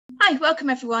Hi, welcome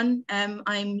everyone.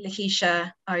 I'm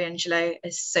Lakesha, Arie-Angelo,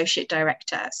 Associate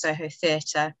Director at Soho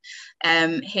Theatre,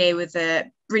 here with a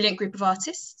brilliant group of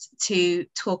artists to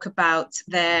talk about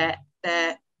their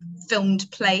filmed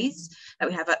plays that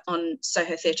we have on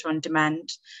Soho Theatre On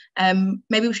Demand.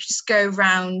 Maybe we should just go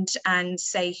around and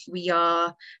say who we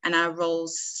are and our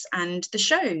roles and the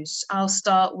shows. I'll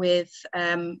start with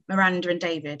Miranda and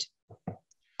David.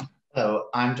 Hello,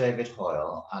 I'm David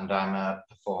Hoyle and I'm a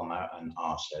performer and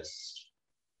artist.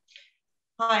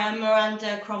 Hi, I'm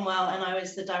Miranda Cromwell and I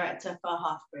was the director for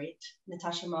Half-Breed,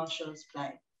 Natasha Marshall's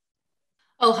play.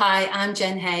 Oh, hi, I'm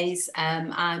Jen Hayes.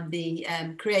 I'm the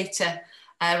creator,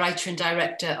 writer and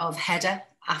director of HEDDA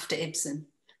after Ibsen.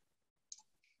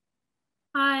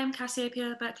 Hi, I'm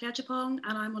Cassiopeia, Berkeley-Agyepong,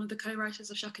 and I'm one of the co-writers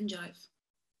of Shuck and Jive.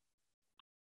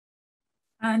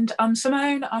 And I'm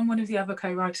Simone. I'm one of the other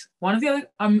co-writers.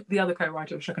 I'm the other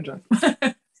co-writer of Shuck and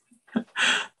Jive.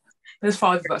 There's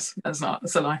 5 of us. That's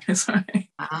a lie. Sorry.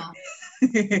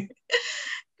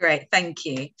 Great, thank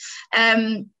you.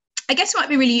 I guess it might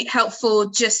be really helpful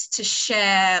just to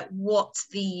share what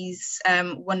these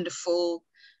wonderful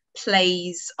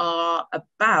plays are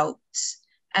about.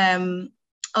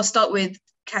 I'll start with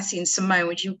Cassie and Simone.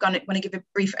 Would you want to give a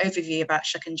brief overview about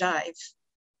Shuck and Jive?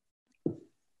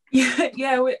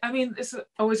 Yeah. I mean, it's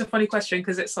always a funny question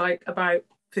because it's like about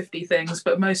 50 things,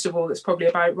 but most of all, it's probably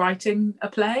about writing a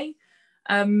play.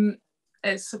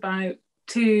 It's about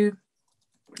 2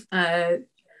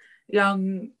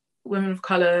 young women of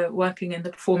colour working in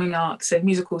the performing arts, in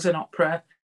musicals and opera,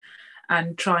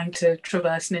 and trying to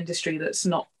traverse an industry that's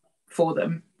not for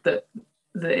them, that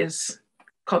is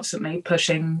constantly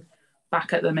pushing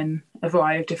back at them in a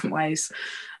variety of different ways.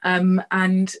 And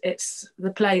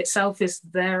the play itself is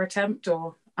their attempt,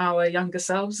 or our younger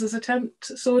selves' attempt,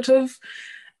 sort of,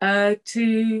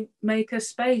 to make a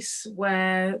space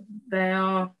where they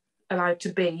are allowed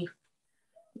to be,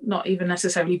 not even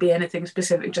necessarily be anything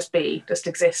specific, just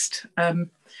exist.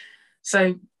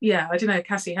 So yeah, I don't know,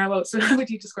 Cassie, how else would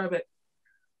you describe it?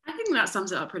 I think that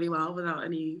sums it up pretty well without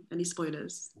any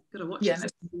spoilers. Gotta watch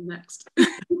it next.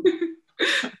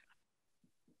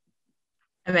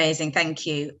 Amazing, thank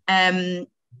you. Jen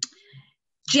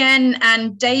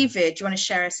and David, do you want to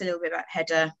share us a little bit about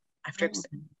HEDDA after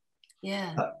Ibsen?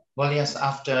 Yeah. Well, yes,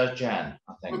 after Jen,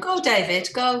 I think. Well, go, David,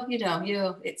 go.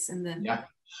 It's in the...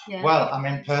 Yeah. Well, I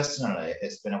mean, personally,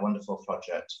 it's been a wonderful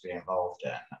project to be involved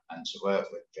in and to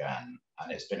work with Jen,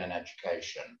 and it's been an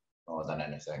education more than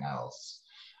anything else.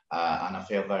 And I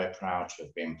feel very proud to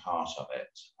have been part of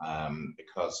it,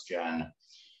 because Jen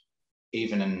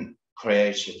even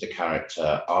created the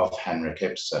character of Henrik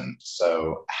Ibsen.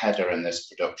 So HEDDA in this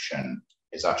production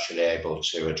is actually able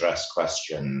to address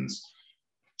questions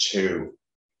to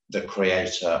the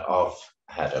creator of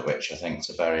HEDDA, which I think is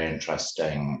a very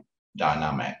interesting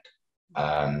dynamic.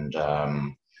 And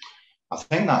I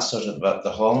think that's sort of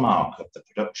the hallmark of the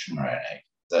production, really,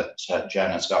 that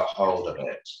Jen has got hold of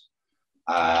it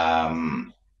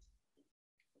and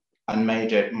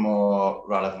made it more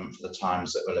relevant for the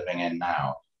times that we're living in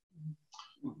now.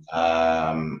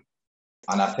 And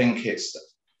I think it's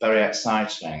very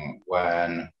exciting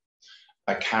when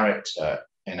a character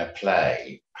in a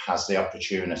play has the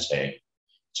opportunity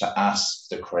to ask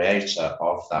the creator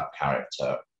of that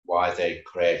character why they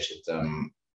created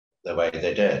them the way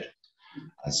they did.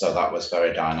 And so that was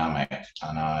very dynamic,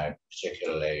 and I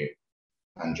particularly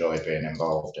enjoyed being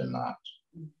involved in that.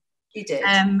 You did.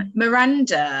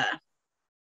 Miranda.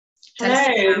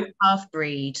 Hello.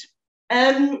 Half-Breed.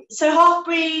 So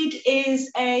Half-Breed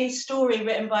is a story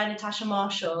written by Natasha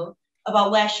Marshall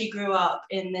about where she grew up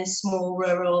in this small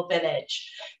rural village,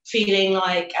 feeling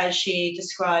like, as she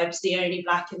describes, the only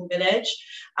Black in the village.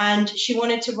 And she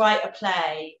wanted to write a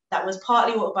play that was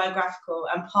partly autobiographical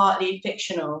and partly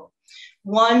fictional.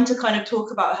 One, to kind of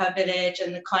talk about her village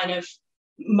and the kind of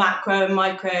macro and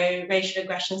micro racial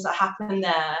aggressions that happen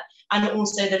there, and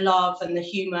also the love and the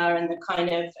humour and the kind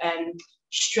of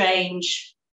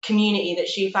strange community that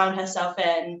she found herself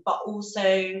in, but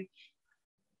also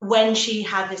when she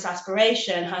had this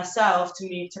aspiration herself to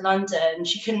move to London,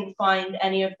 she couldn't find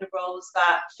any of the roles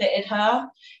that fitted her.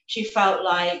 She felt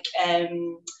like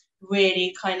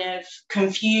really kind of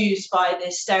confused by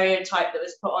this stereotype that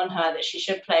was put on her that she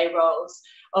should play roles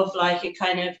of like a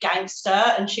kind of gangster.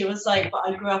 And she was like, but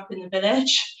I grew up in the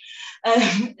village,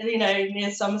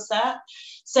 near Somerset.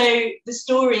 So the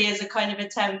story is a kind of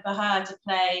attempt for her to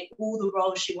play all the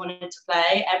roles she wanted to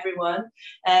play, everyone,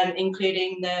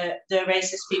 including the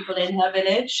racist people in her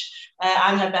village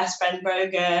and her best friend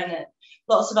Brogan and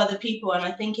lots of other people. And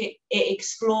I think it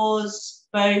explores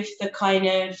both the kind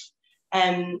of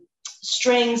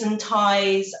strings and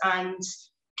ties and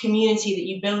community that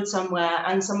you build somewhere,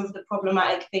 and some of the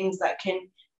problematic things that can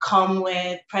come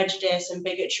with prejudice and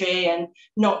bigotry and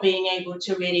not being able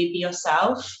to really be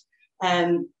yourself.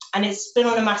 And it's been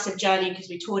on a massive journey because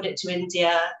we toured it to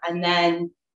India and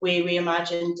then we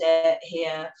reimagined it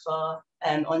here for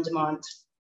on demand.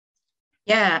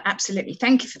 Yeah, absolutely.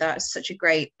 Thank you for that. It's such a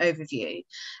great overview.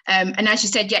 And as you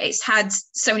said, yeah, it's had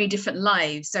so many different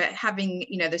lives. So having,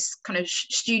 you know, this kind of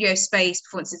studio space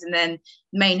performances and then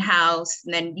main house,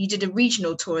 and then you did a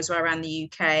regional tour as well around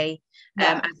the UK,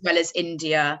 as well as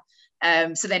India.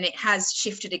 So then it has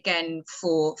shifted again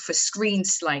for screen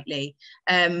slightly.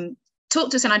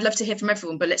 Talk to us, and I'd love to hear from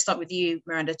everyone, but let's start with you,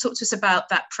 Miranda. Talk to us about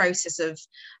that process of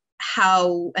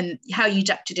how you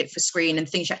adapted it for screen and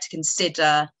things you had to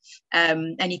consider,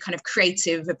 any kind of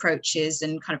creative approaches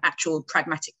and kind of actual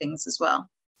pragmatic things as well.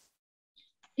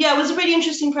 Yeah, it was a really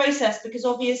interesting process because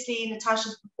obviously Natasha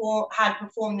had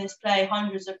performed this play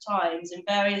hundreds of times in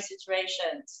various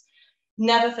iterations,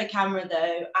 never for camera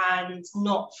though, and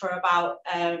not for about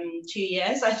 2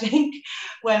 years, I think,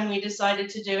 when we decided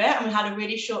to do it. And we had a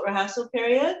really short rehearsal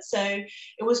period. So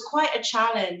it was quite a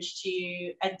challenge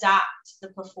to adapt the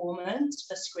performance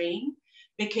for screen,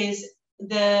 because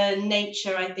the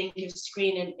nature, I think, of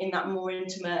screen in that more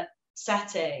intimate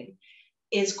setting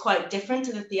is quite different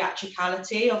to the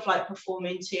theatricality of like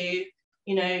performing to,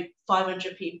 you know,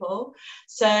 500 people.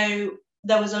 So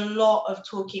there was a lot of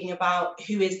talking about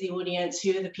who is the audience,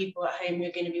 who are the people at home who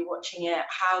are going to be watching it,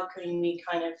 how can we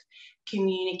kind of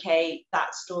communicate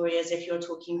that story as if you're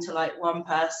talking to like one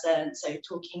person, so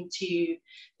talking to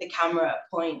the camera at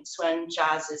points when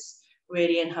Jazz is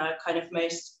really in her kind of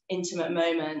most intimate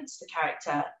moments, the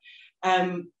character.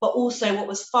 But also what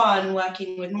was fun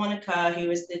working with Monica, who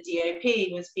was the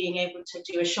DOP, was being able to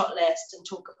do a shot list and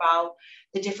talk about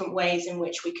the different ways in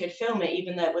which we could film it,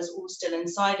 even though it was all still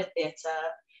inside a theatre.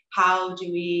 How do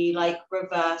we like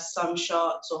reverse some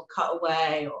shots or cut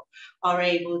away, or are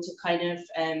able to kind of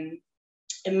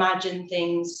imagine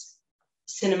things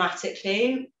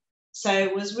cinematically? So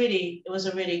it was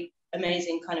a really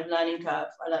amazing kind of learning curve.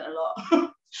 I learned a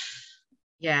lot.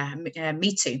 Yeah,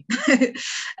 me too.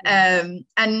 And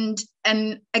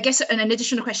I guess an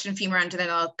additional question for you, Miranda,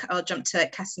 then I'll jump to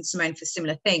Cass and Simone for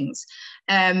similar things.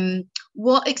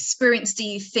 What experience do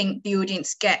you think the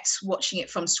audience gets watching it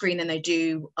from screen than they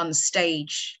do on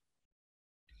stage?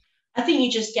 I think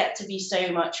you just get to be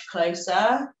so much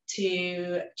closer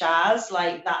to Jazz.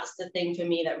 Like, that's the thing for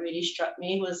me that really struck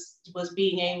me, was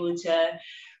being able to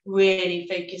really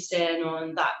focus in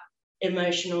on that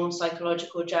emotional,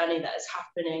 psychological journey that is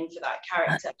happening for that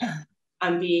character,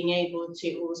 and being able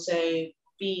to also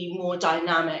be more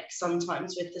dynamic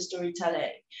sometimes with the storytelling,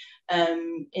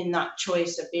 in that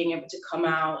choice of being able to come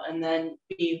out and then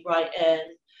be right in.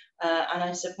 And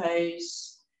I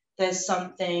suppose there's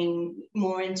something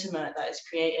more intimate that is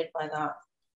created by that.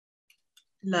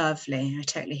 Lovely, I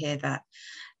totally hear that.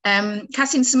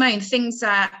 Cassie and Simone, things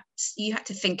that you had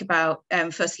to think about,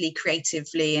 firstly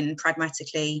creatively and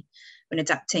pragmatically when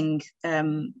adapting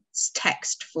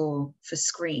text for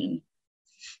screen.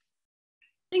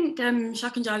 I think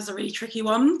Shuck and Jive is a really tricky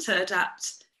one to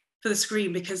adapt for the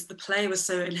screen because the play was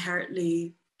so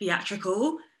inherently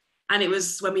theatrical, and it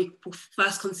was, when we were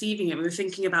first conceiving it, we were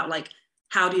thinking about like,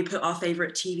 how do you put our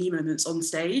favourite TV moments on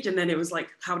stage? And then it was like,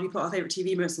 how do you put our favourite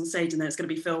TV moments on stage? And then it's going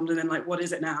to be filmed, and then like, what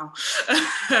is it now?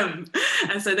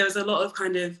 And so there was a lot of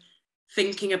kind of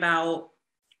thinking about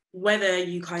whether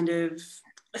you kind of,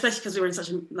 especially because we were in such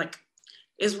a, like,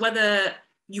 is whether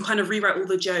you kind of rewrite all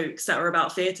the jokes that are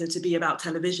about theatre to be about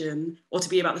television, or to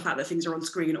be about the fact that things are on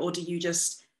screen, or do you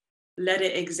just let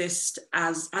it exist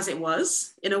as it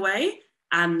was in a way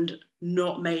and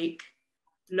not make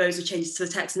loads of changes to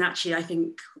the text? And actually I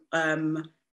think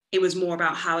it was more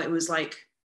about how it was like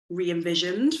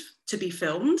re-envisioned to be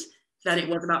filmed than it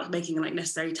was about making like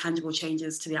necessary tangible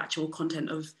changes to the actual content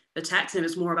of the text. And it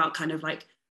was more about kind of like,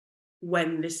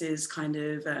 when this is kind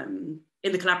of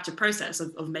in the collaborative process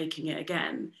of making it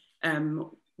again,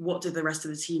 what did the rest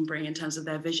of the team bring in terms of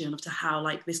their vision of to how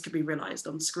like this could be realized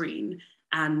on screen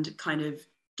and kind of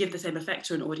give the same effect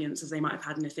to an audience as they might have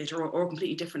had in a theatre, or a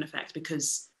completely different effect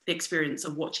because the experience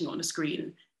of watching it on a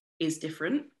screen is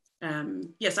different.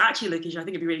 Yes, actually, Lakesha, I think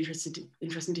it'd be really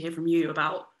interesting to hear from you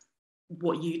about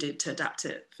what you did to adapt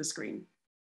it for screen.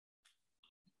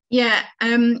 Yeah,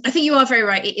 I think you are very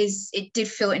right. It did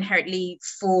feel inherently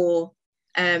for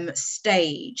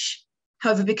stage.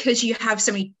 However, because you have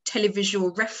so many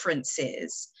televisual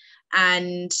references,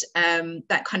 and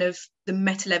that kind of the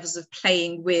meta levels of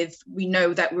playing with, we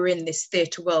know that we're in this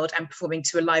theatre world and performing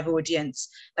to a live audience,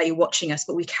 that you're watching us,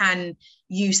 but we can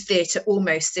use theatre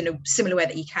almost in a similar way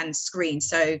that you can screen.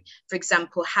 So for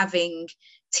example, having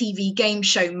TV game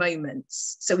show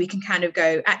moments, so we can kind of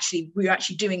go, actually we're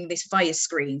actually doing this via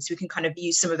screen, so we can kind of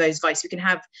use some of those via, so we can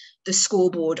have the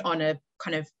scoreboard on a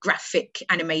kind of graphic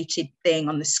animated thing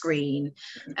on the screen.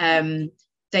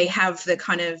 They have the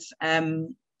kind of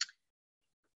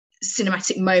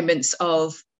cinematic moments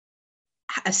of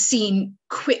a scene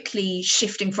quickly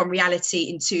shifting from reality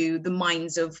into the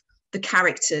minds of the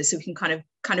characters, so we can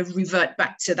kind of revert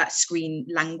back to that screen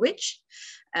language.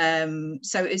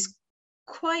 So it's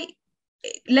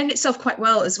it lends itself quite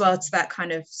well as well to that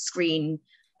kind of screen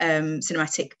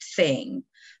cinematic thing,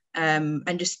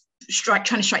 and just trying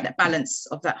to strike that balance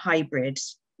of that hybrid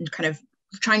and kind of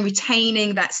trying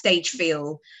retaining that stage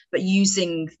feel, but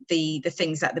using the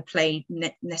things that the play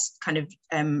kind of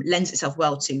lends itself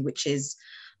well to, which is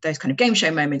those kind of game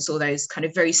show moments, or those kind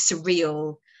of very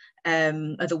surreal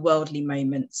otherworldly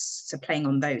moments. So playing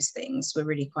on those things were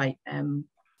really quite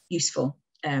useful,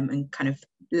 and kind of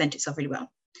lent itself really well.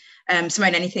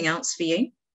 Simone, anything else for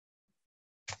you?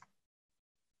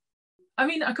 I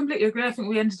mean, I completely agree. I think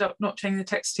we ended up not changing the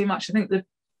text too much. I think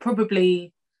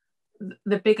probably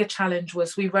the bigger challenge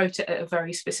was we wrote it at a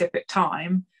very specific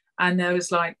time, and there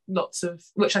was like lots of,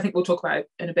 which I think we'll talk about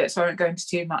in a bit, so I won't go into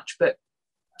too much, but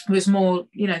it was more,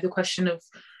 you know, the question of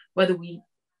whether we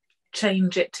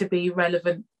change it to be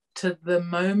relevant to the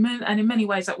moment, and in many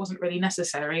ways that wasn't really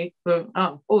necessary.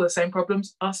 All the same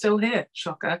problems are still here,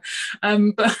 shocker.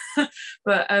 But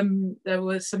there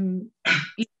were some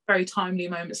very timely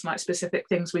moments, like specific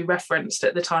things we referenced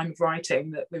at the time of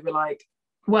writing, that we were like,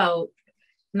 well,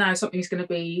 now something's going to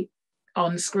be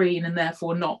on screen and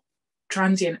therefore not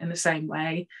transient in the same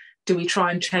way. Do we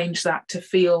try and change that to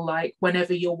feel like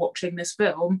whenever you're watching this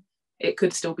film, it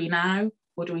could still be now,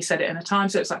 or do we set it in a time?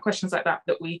 So it's like questions like that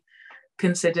we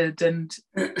considered and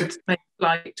make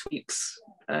like tweaks,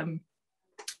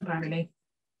 apparently.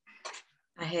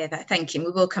 I hear that, thank you.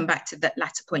 We will come back to that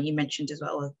latter point you mentioned as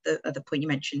well, or the other point you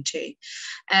mentioned too.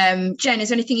 Jen, is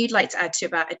there anything you'd like to add to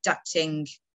about adapting?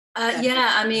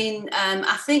 Yeah, I mean,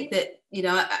 I think that, you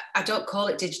know, I don't call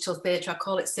it digital theatre, I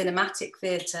call it cinematic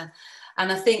theatre. And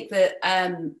I think that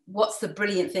what's the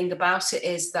brilliant thing about it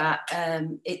is that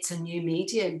it's a new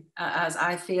medium, as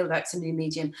I feel that's a new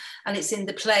medium. And it's in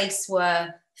the place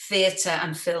where theatre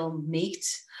and film meet.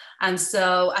 And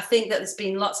so I think that there's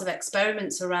been lots of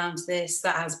experiments around this,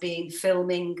 that has been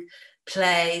filming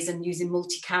plays and using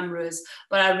multi-cameras.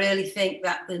 But I really think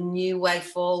that the new way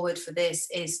forward for this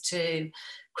is to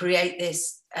create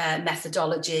this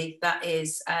methodology that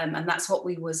is, and that's what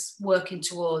we was working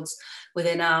towards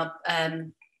within our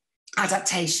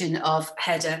adaptation of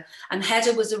HEDDA. And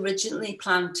HEDDA was originally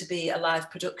planned to be a live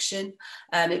production.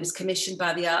 It was commissioned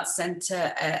by the Arts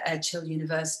Centre at Edge Hill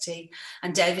University.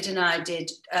 And David and I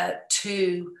did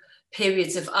 2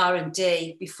 periods of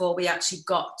R&D before we actually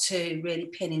got to really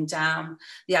pinning down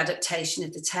the adaptation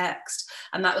of the text.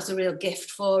 And that was a real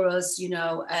gift for us. You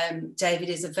know, David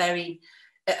is a very,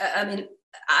 I mean,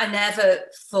 I never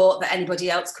thought that anybody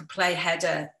else could play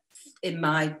HEDDA in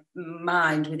my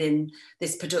mind within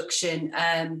this production.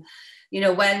 You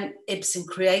know, when Ibsen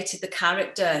created the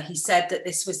character, he said that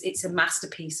it's a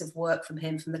masterpiece of work from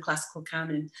him, from the classical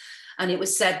canon. And it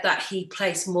was said that he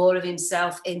placed more of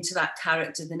himself into that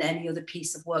character than any other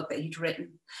piece of work that he'd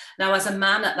written. Now, as a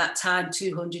man at that time,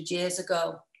 200 years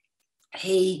ago,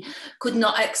 he could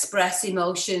not express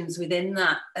emotions within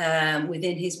that,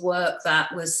 within his work,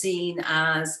 that was seen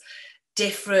as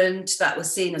different, that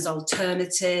was seen as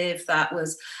alternative, that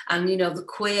was, and you know, the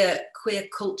queer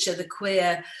culture, the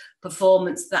queer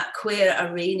performance, that queer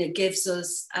arena gives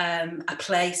us a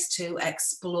place to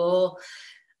explore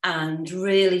and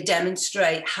really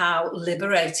demonstrate how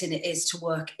liberating it is to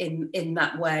work in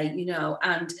that way, you know.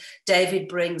 And David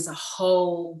brings a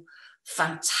whole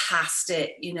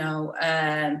fantastic, you know,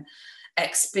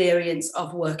 experience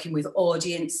of working with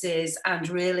audiences, and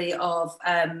really of,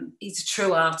 he's a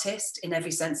true artist in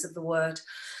every sense of the word.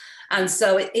 And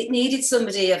so it needed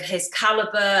somebody of his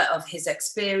caliber, of his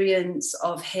experience,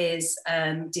 of his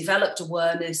developed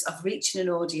awareness of reaching an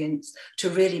audience to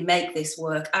really make this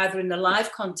work, either in a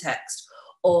live context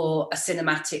or a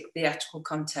cinematic theatrical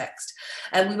context.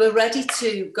 And we were ready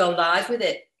to go live with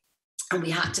it, and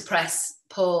we had to press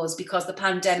pause because the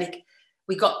pandemic,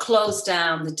 we got closed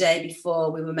down the day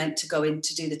before we were meant to go in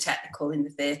to do the technical in the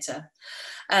theatre.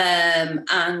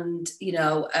 And, you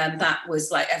know, that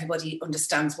was like, everybody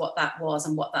understands what that was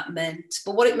and what that meant.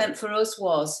 But what it meant for us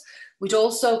was we'd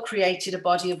also created a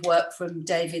body of work from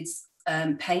David's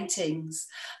paintings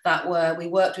we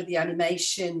worked with the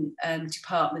animation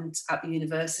department at the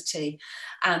university,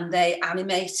 and they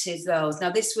animated those.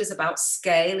 Now, this was about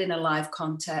scale in a live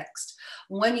context.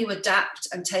 When you adapt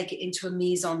and take it into a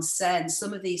mise-en-scène,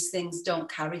 some of these things don't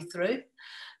carry through.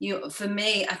 For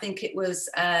me, I think it was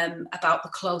about the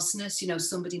closeness. You know,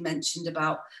 somebody mentioned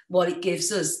about what it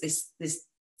gives us, this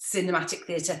cinematic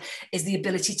theatre, is the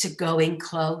ability to go in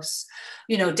close.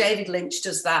 You know, David Lynch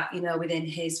does that, you know, within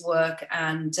his work,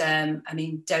 and I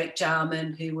mean, Derek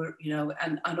Jarman, who were, you know,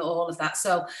 and all of that.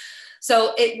 So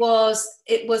it was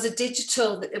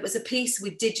a piece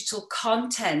with digital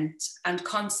content and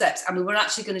concepts. I mean, we're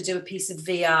actually going to do a piece of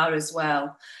VR as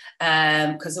well,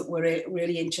 because we're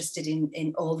really interested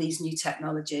in all these new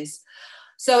technologies.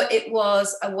 So it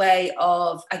was a way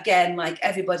of, again, like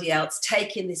everybody else,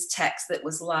 taking this text that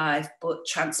was live, but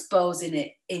transposing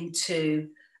it into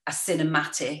a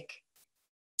cinematic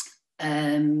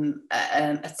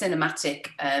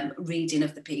reading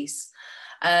of the piece.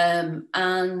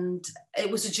 And it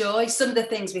was a joy. Some of the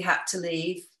things we had to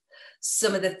leave,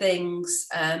 some of the things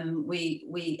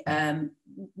we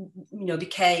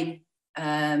became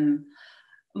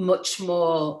much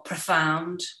more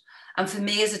profound. And for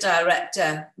me as a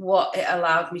director, what it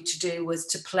allowed me to do was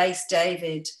to place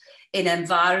David in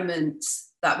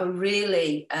environments that were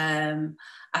really, I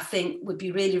think, would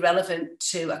be really relevant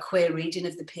to a queer reading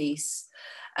of the piece.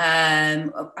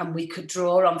 And we could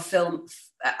draw on film,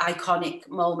 iconic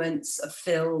moments of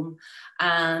film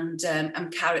and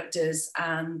characters.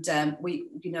 And we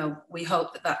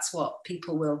hope that that's what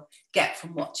people will get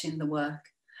from watching the work.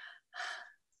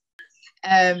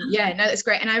 Yeah, no, that's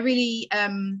great. And I really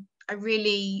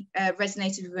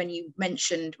resonated with when you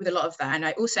mentioned with a lot of that, and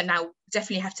I also now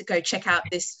definitely have to go check out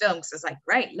this film, because I was like,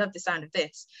 great, love the sound of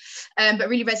this, but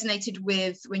really resonated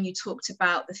with when you talked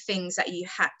about the things that you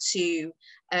had to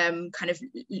kind of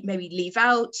maybe leave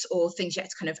out, or things you had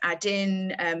to kind of add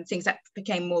in, things that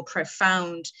became more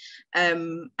profound,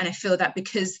 and I feel that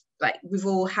because like we've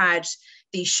all had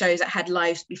these shows that had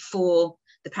lives before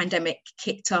the pandemic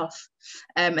kicked off,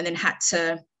 and then had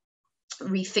to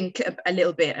rethink a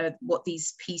little bit of what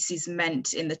these pieces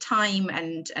meant in the time,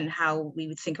 and how we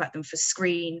would think about them for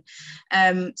screen.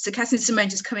 So Cass and Simone,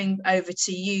 just coming over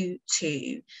to you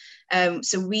two.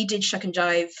 So we did Shuck and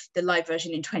Jive, the live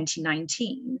version, in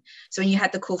 2019. So when you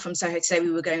had the call from Soho to say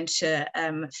we were going to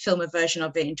film a version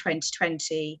of it in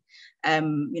 2020,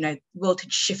 the world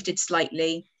had shifted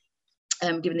slightly,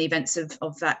 given the events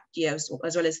of that year, as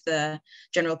well as the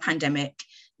general pandemic.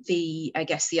 I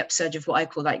guess the upsurge of what I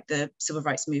call like the civil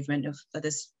rights movement, of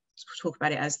others talk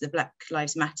about it as the Black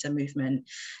Lives Matter movement.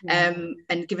 Yeah.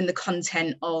 And given the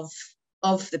content of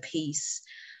the piece,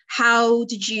 how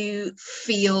did you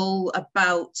feel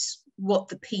about what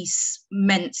the piece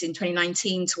meant in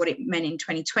 2019 to what it meant in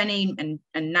 2020 and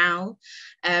now?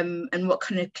 And what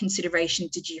kind of consideration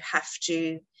did you have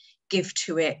to give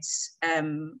to it,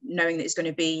 knowing that it's going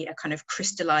to be a kind of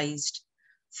crystallized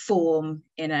form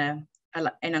and I'm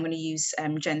going to use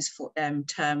Jen's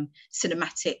term,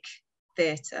 cinematic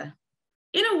theatre?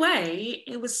 In a way,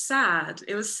 it was sad.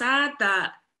 It was sad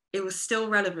that it was still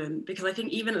relevant, because I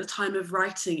think even at the time of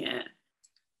writing it,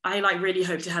 I like really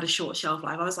hoped it had a short shelf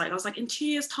life. I was like, in 2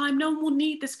 years' time, no one will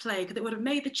need this play, because it would have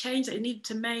made the change that it needed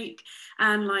to make,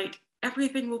 and like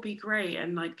everything will be great,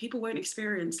 and like people won't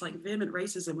experience like vehement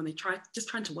racism when they trying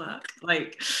to work.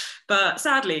 Like, but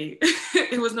sadly,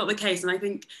 it was not the case. And I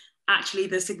think actually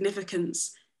the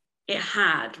significance it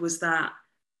had was that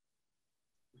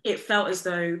it felt as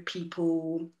though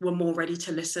people were more ready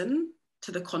to listen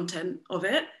to the content of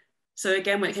it. So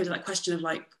again, when it came to that question of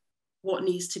like, what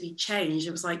needs to be changed,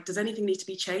 it was like, does anything need to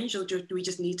be changed, or do we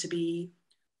just need to be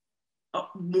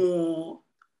more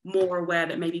aware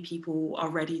that maybe people are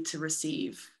ready to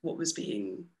receive what was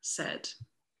being said?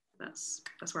 That's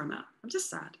where I'm at. I'm just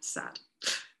sad. It's sad.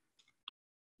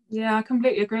 Yeah, I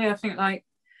completely agree. I think like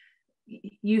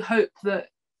you hope that,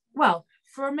 well,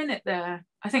 for a minute there,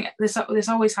 I think this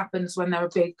always happens when there are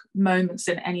big moments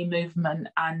in any movement,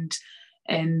 and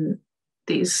in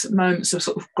these moments of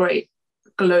sort of great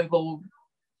global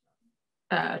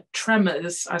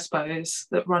tremors, I suppose,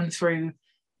 that run through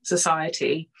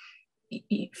society.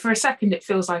 For a second, it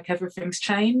feels like everything's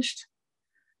changed.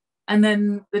 And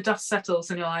then the dust settles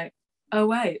and you're like, oh,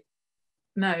 wait,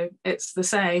 no, it's the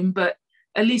same. But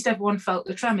at least everyone felt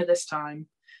the tremor this time.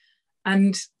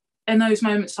 And in those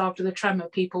moments after the tremor,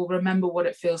 people remember what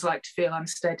it feels like to feel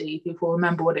unsteady. People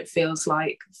remember what it feels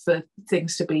like for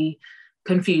things to be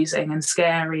confusing and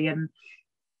scary and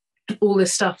all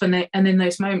this stuff. And in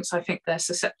those moments, I think they're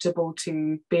susceptible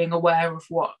to being aware of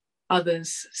what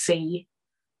others see,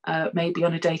 maybe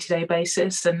on a day-to-day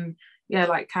basis. And yeah,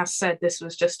 like Cass said, this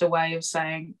was just a way of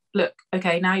saying, look,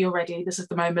 okay, now you're ready. This is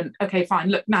the moment. Okay, fine.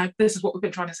 Look, now this is what we've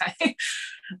been trying to say.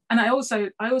 And I also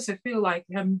feel like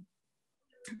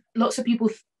lots of people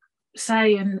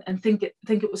say and think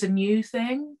it was a new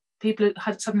thing. People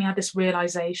suddenly had this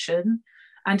realization,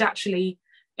 and actually,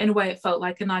 in a way, it felt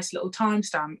like a nice little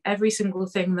timestamp. Every single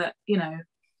thing that, you know,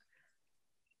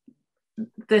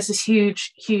 there's this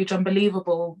huge,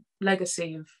 unbelievable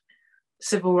legacy of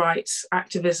civil rights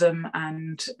activism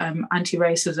and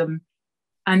anti-racism,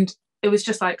 and it was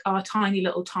just like our tiny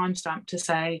little timestamp to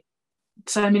say,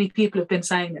 so many people have been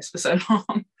saying this for so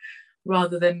long,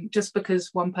 rather than just because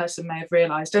one person may have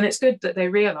realised. And it's good that they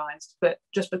realised, but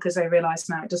just because they realised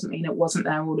now, it doesn't mean it wasn't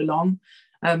there all along.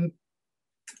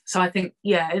 So I think,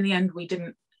 yeah, in the end, we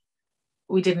didn't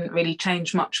really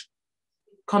change much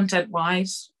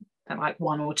content-wise, like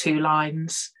 1 or 2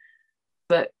 lines.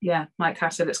 But yeah, like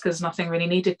Cass said, it's because nothing really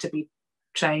needed to be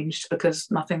changed, because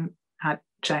nothing had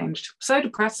changed. So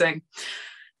depressing.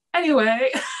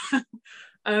 Anyway,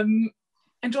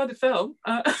 enjoy the film.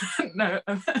 No.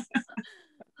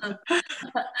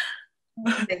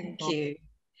 Thank you.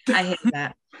 I hear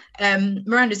that.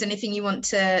 Miranda, is there anything you want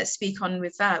to speak on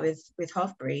with that, with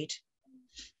Half-Breed?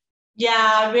 Yeah,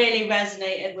 I really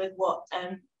resonated with what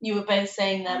you were both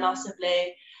saying there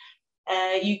massively.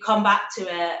 You come back to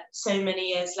it so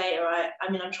many years later. I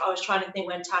was trying to think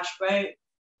when Tash wrote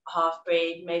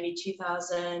Half-Breed, maybe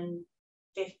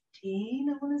 2015,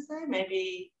 I want to say,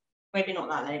 maybe not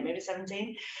that late, maybe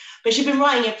 17. But she'd been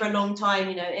writing it for a long time,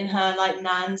 you know, in her like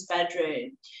nan's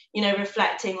bedroom, you know,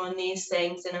 reflecting on these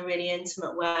things in a really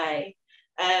intimate way.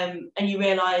 And you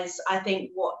realise, I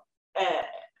think,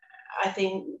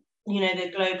 you know,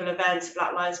 the global events,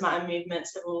 Black Lives Matter movement,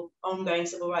 ongoing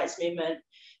civil rights movement,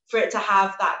 for it to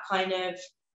have that kind of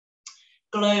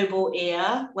global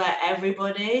ear where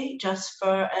everybody just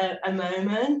for a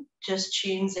moment just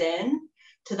tunes in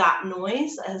to that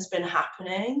noise that has been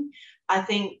happening, I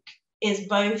think is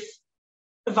both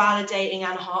validating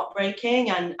and heartbreaking,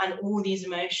 and all these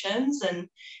emotions. And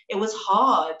it was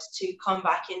hard to come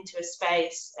back into a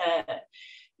space,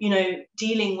 you know,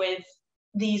 dealing with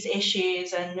these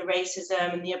issues and the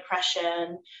racism and the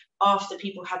oppression after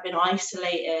people have been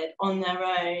isolated on their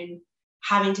own,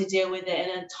 having to deal with it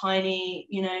in a tiny,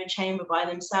 you know, chamber by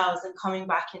themselves, and coming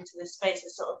back into this space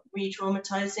is sort of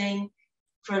re-traumatizing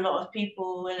for a lot of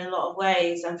people in a lot of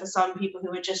ways. And for some people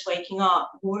who are just waking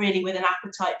up really with an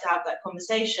appetite to have that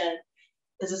conversation,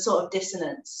 there's a sort of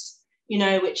dissonance, you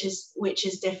know, which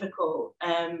is difficult,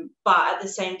 but at the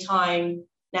same time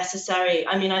necessary.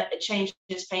 I mean, change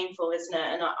is painful, isn't it?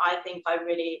 And I think I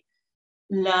really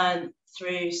learned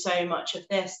through so much of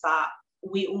this that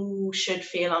we all should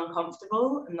feel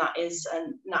uncomfortable, and that is a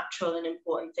natural and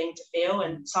important thing to feel.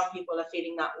 And some people are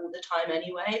feeling that all the time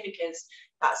anyway, because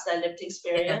that's their lived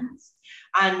experience.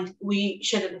 Yeah. And we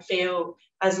shouldn't feel,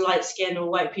 as light-skinned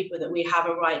or white people, that we have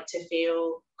a right to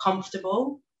feel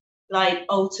comfortable. Like,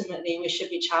 ultimately, we should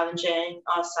be challenging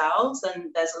ourselves,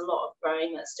 and there's a lot of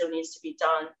growing that still needs to be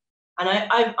done. And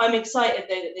I'm excited,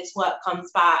 though, that this work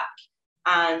comes back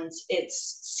and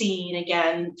it's seen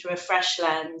again through a fresh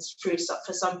lens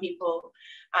for some people,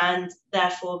 and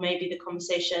therefore maybe the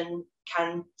conversation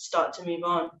can start to move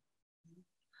on.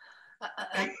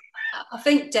 I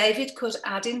think David could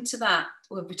add into that.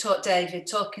 We taught David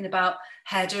talking about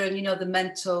HEDDA and, you know, the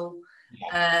mental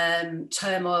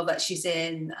turmoil that she's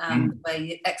in, and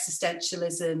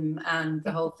existentialism, and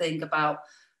the whole thing about,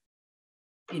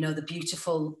 you know, the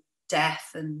beautiful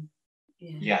death and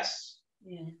yes.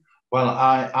 Yeah. Well,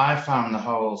 I found the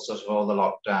whole sort of all the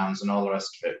lockdowns and all the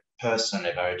rest of it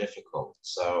personally very difficult.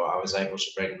 So I was able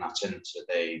to bring that into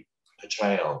the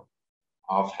portrayal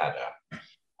of HEDDA.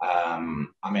 I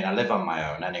mean, I live on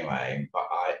my own anyway, but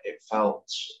it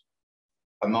felt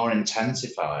a more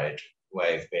intensified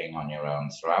way of being on your own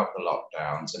throughout the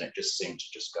lockdowns, and it just seemed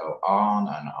to just go on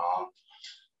and on.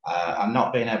 And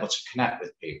not being able to connect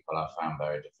with people I found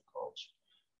very difficult.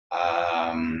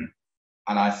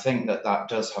 And I think that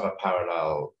does have a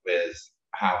parallel with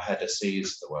how HEDDA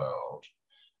sees the world,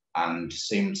 and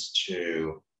seems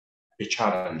to be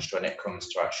challenged when it comes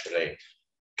to actually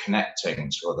connecting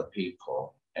to other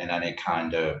people in any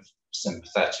kind of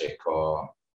sympathetic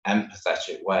or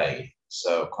empathetic way.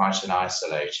 So quite an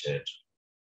isolated,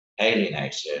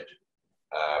 alienated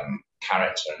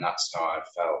character, and that's how I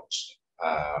felt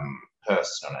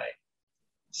personally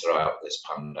throughout this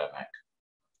pandemic.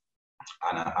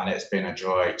 And it's been a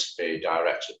joy to be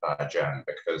directed by Jen,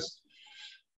 because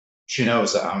she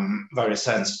knows that I'm very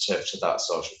sensitive to that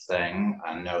sort of thing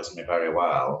and knows me very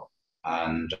well.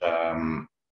 And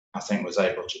I think was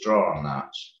able to draw on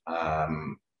that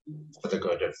for the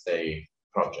good of the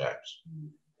project.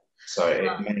 So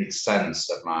it made sense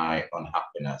of my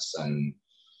unhappiness and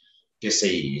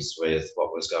dis-ease with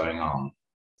what was going on.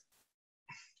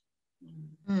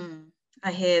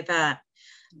 I hear that.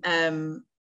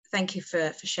 Thank you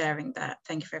for sharing that.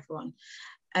 Thank you for everyone.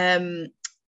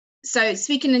 So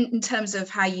speaking in terms of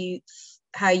how you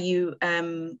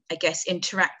I guess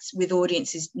interact with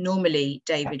audiences normally,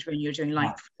 David, when you're doing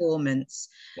live performance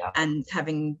and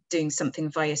doing something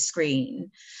via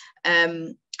screen,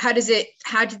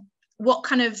 what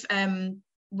kind of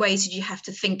ways did you have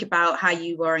to think about how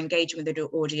you were engaging with the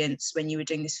audience when you were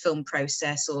doing this film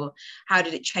process, or how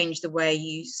did it change the way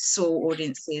you saw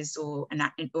audiences or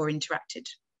interacted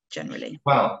generally?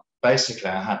 Well, basically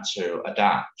I had to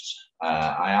adapt.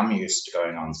 I am used to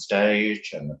going on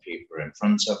stage and the people are in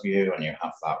front of you and you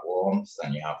have that warmth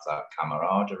and you have that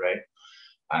camaraderie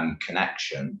and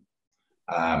connection.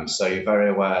 So you're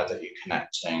very aware that you're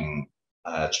connecting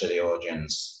to the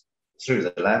audience through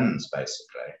the lens,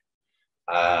 basically.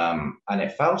 And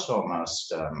it felt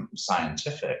almost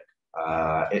scientific.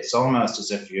 It's almost as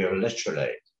if you're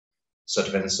literally sort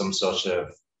of in some sort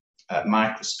of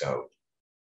microscope.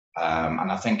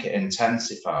 And I think it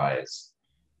intensifies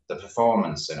the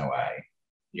performance in a way.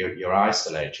 You're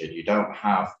isolated. You don't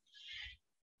have,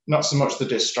 not so much the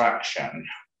distraction,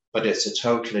 but it's a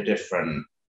totally different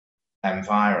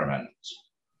environment.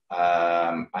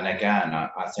 And again,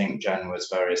 I think Jen was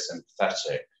very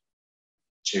sympathetic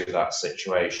to that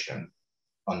situation,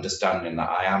 understanding that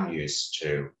I am used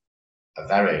to a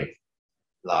very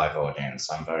live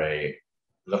audience. I'm very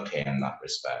lucky in that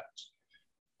respect.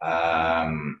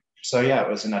 So yeah, it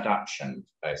was an adaptation,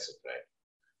 basically.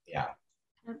 Yeah.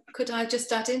 Could I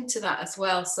just add into that as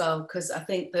well? So, because I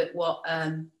think that what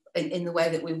in the way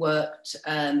that we worked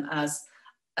as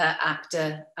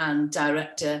actor and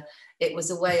director, it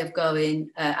was a way of going,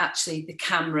 actually the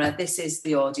camera, this is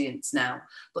the audience now,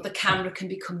 but the camera can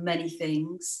become many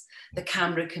things. The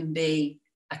camera can be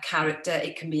a character,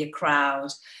 it can be a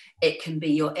crowd, it can be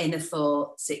your inner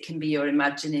thoughts, it can be your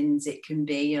imaginings, it can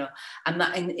be, you know, and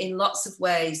that in lots of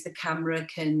ways the camera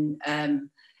can,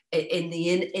 in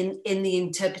the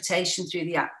interpretation through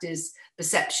the actor's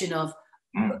perception of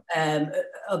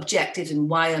objective and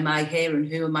why am I here and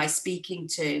who am I speaking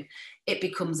to, it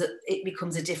becomes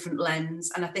a different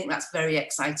lens, and I think that's very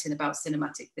exciting about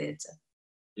cinematic theatre.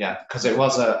 Yeah, because it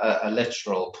was a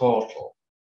literal portal.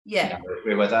 Yeah, you know,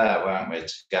 we were there, weren't we,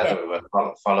 together? Yeah. We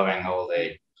were following all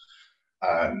the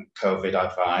COVID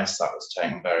advice that was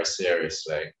taken very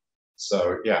seriously.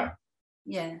 So yeah.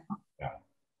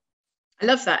 I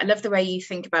love that. I love the way you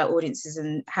think about audiences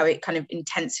and how it kind of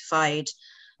intensified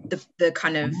the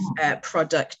kind of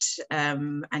product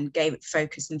and gave it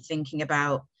focus and thinking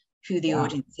about who the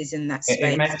audience is in that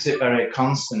space. It makes it very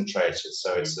concentrated,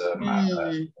 so it's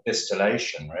a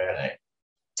distillation, really.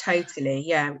 Totally,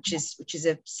 yeah, which is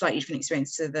a slightly different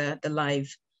experience to the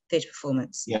live theatre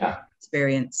performance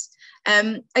experience.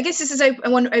 I guess this is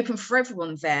open for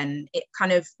everyone then. It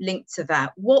kind of linked to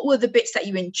that. What were the bits that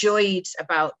you enjoyed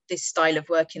about this style of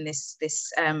work in this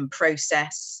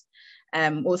process,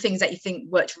 or things that you think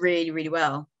worked really, really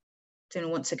well? Don't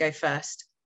want to go first.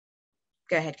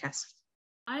 Go ahead, Cass.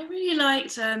 I really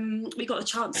liked, we got a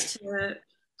chance to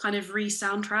kind of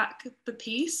re-soundtrack the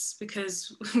piece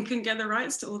because we couldn't get the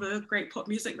rights to all the great pop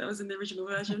music that was in the original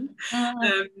version.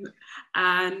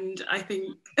 And I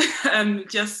think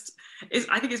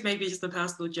I think it's maybe just a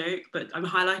personal joke, but I'm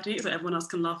highlighting it so everyone else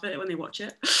can laugh at it when they watch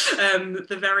it.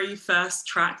 The very first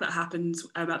track that happens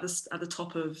at the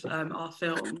top of our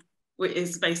film, which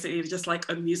is basically just like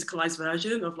a musicalized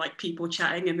version of like people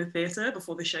chatting in the theatre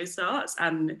before the show starts,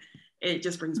 and it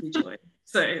just brings me joy.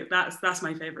 So that's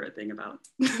my favourite thing about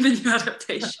the new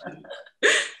adaptation.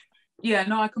 Yeah,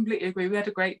 no, I completely agree. We had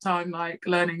a great time like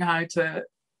learning how to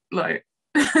like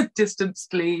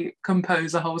distantly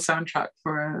compose a whole soundtrack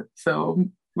for a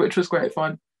film, which was great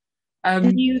fun.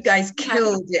 You guys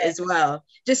killed it as well.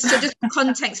 Just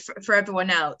context for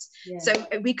everyone else. Yeah. So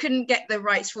we couldn't get the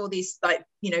rights for all these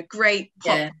great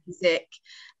pop music.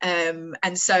 And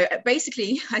so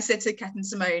basically I said to Kath and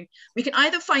Simone, we can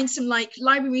either find some like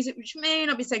library music, which may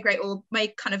not be so great, or may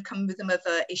kind of come with some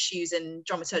other issues and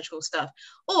dramaturgical stuff.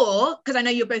 Or, because I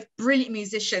know you're both brilliant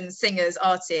musicians, singers,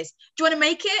 artists, do you want to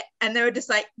make it? And they were just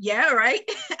like, yeah, all right.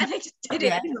 And I just did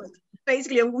it in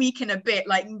basically a week and a bit,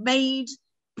 like made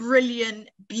brilliant,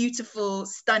 beautiful,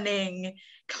 stunning,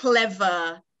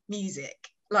 clever, music,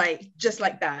 like just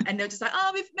like that. And they're just like,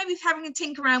 oh, maybe having a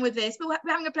tinker around with this, but we're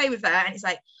having a play with that. And it's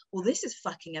like, well, this is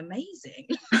fucking amazing.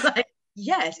 Like,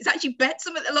 yes, it's actually better.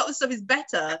 A lot of stuff is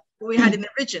better than we had in the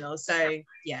original. So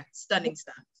yeah, stunning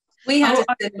stuff. We had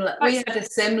a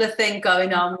similar thing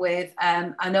going on with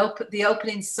the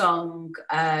opening song,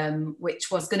 which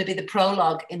was going to be the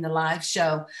prologue in the live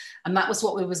show, and that was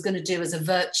what we was going to do as a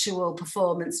virtual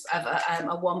performance,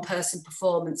 a one-person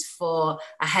performance for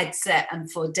a headset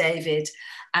and for David,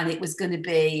 and it was going to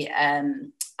be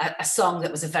a song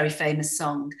that was a very famous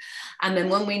song. And then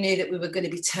when we knew that we were going to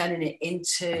be turning it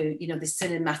into, you know, the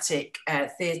cinematic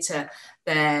theatre,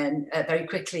 then very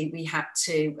quickly we had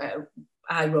to.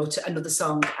 I wrote another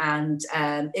song, and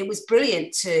it was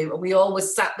brilliant too. And we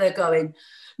always sat there going,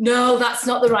 no, that's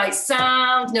not the right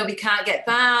sound. No, we can't get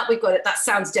that. We've got it. That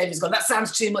sounds, David's gone, that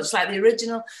sounds too much like the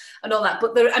original and all that.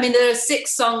 But there are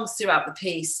 6 songs throughout the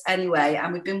piece anyway.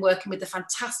 And we've been working with the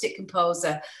fantastic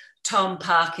composer, Tom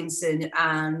Parkinson,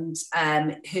 and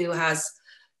who has,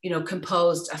 you know,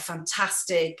 composed a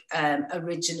fantastic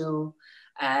original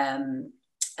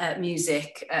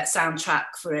music soundtrack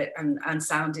for it, and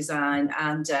sound design,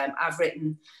 and I've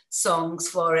written songs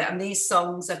for it, and these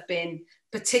songs have been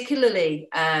particularly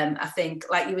I think,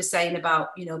 like you were saying about,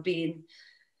 you know, being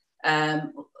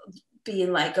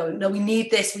like going, no, we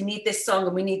need this song,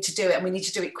 and we need to do it, and we need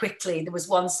to do it quickly. There was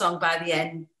one song by the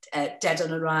end, Dead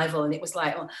on Arrival, and it was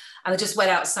like, oh, and I just went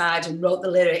outside and wrote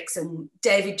the lyrics, and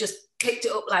David just picked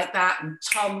it up like that, and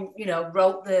Tom, you know,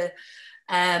 wrote the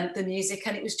music,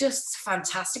 and it was just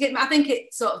fantastic. I think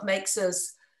it sort of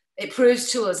it proves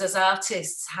to us as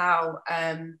artists how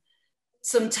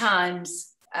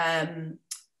sometimes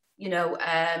you know,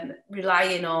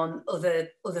 relying on other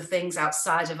things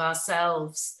outside of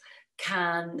ourselves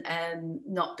can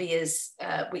not be as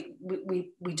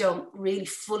we don't really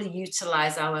fully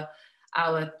utilize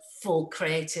our full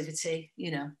creativity,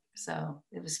 you know. So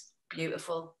it was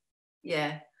beautiful.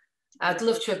 Yeah, I'd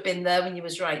love to have been there when you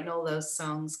was writing all those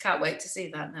songs. Can't wait to see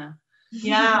that now.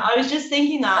 Yeah, I was just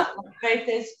thinking that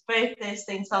both those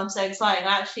things sound so exciting.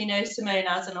 I actually know Simone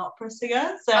as an opera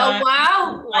singer, so I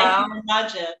can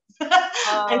imagine.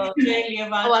 I can only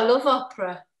imagine. Oh, I love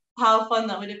opera. How fun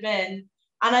that would have been.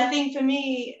 And I think for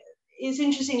me, it's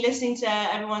interesting listening to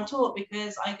everyone talk,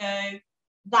 because I go,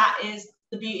 that is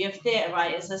the beauty of theatre,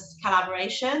 right? It's this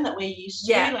collaboration that we're used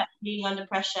to, like being under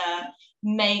pressure,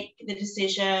 make the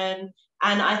decision.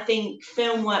 And I think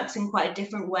film works in quite a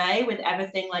different way, with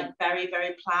everything like very,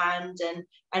 very planned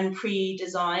and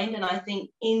pre-designed. And I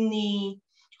think in the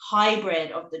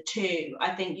hybrid of the two,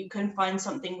 I think you can find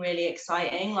something really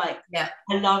exciting. Like, I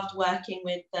loved working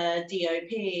with the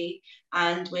DOP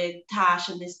and with Tash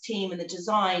and this team and the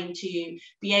design to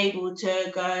be able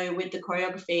to go with the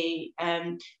choreography,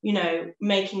 you know,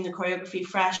 making the choreography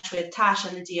fresh with Tash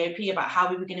and the DOP about how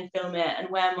we were going to film it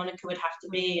and where Monica would have to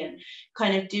be, and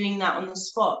kind of doing that on the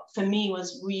spot for me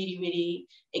was really, really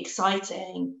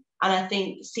exciting. And I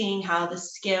think seeing how the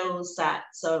skill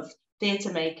sets of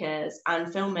theatre makers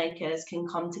and filmmakers can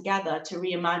come together to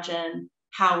reimagine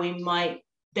how we might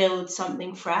build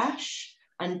something fresh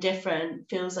and different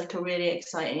feels like a really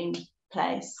exciting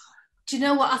place. Do you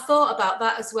know what I thought about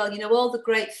that as well? You know, all the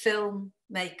great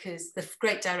filmmakers, the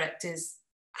great directors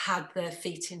had their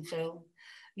feet in film.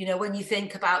 You know, when you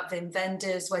think about Wim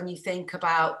Wenders, when you think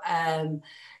about,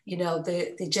 you know,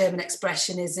 the German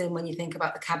Expressionism, when you think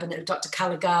about the Cabinet of Dr.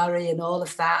 Caligari and all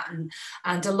of that,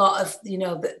 and a lot of, you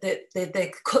know,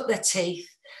 they cut their teeth.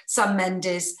 Sam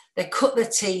Mendes, they cut their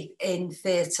teeth in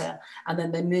theatre and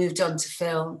then they moved on to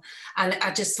film. And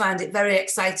I just find it very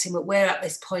exciting that we're at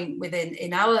this point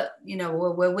in our, you know,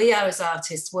 where we are as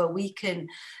artists, where we can,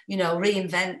 you know,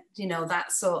 reinvent, you know,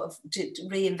 that sort of,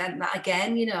 reinvent that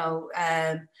again, you know,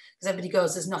 because everybody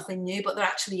goes, there's nothing new, but there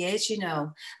actually is, you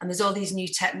know, and there's all these new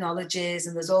technologies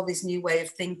and there's all this new way of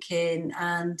thinking,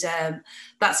 and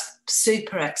that's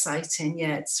super exciting.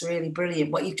 Yeah, it's really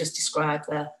brilliant what you've just described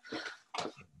there.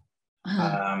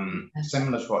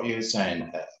 Similar to what you were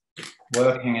saying,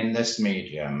 working in this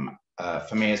medium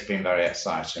for me has been very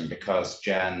exciting, because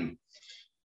Jen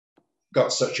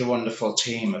got such a wonderful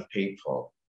team of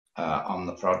people on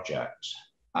the project,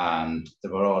 and they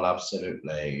were all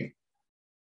absolutely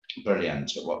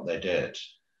brilliant at what they did.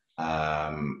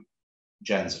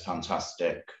 Jen's a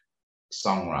fantastic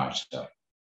songwriter,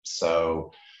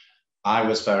 so I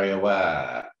was very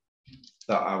aware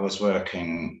that I was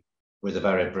working with a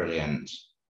very brilliant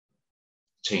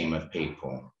team of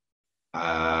people.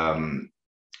 And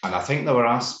I think there were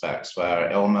aspects where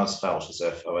it almost felt as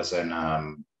if I was in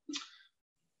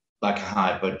like a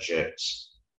high budget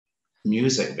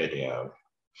music video.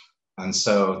 And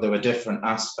so there were different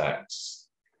aspects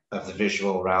of the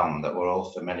visual realm that we're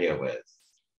all familiar with,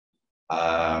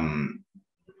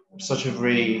 sort of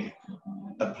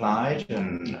reapplied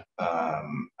and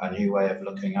a new way of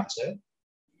looking at it,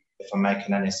 if I'm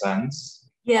making any sense.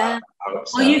 Yeah.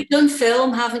 Well, you've done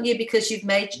film, haven't you? Because you've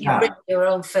written your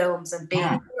own films and been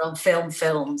in your own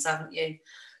films, haven't you?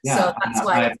 Yeah. So that's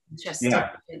why it's interesting.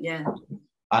 Yeah.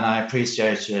 And I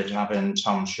appreciated having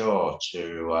Tom Shaw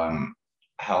to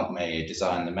help me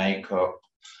design the makeup,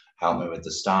 help me with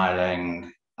the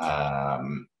styling,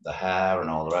 the hair and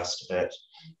all the rest of it.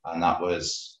 And that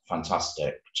was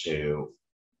fantastic to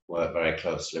work very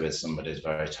closely with somebody who's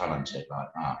very talented like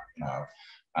that, you know.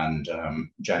 And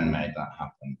Jen made that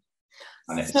happen.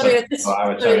 And I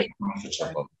was very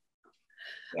comfortable.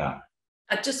 Yeah.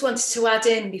 I just wanted to add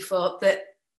in before that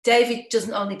David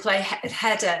doesn't only play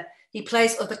HEDDA, he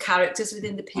plays other characters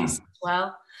within the piece as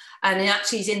well. And he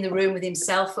actually is in the room with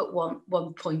himself at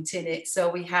one point in it. So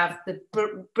we have the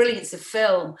brilliance of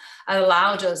film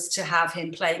allowed us to have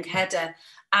him playing HEDDA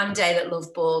and Dale at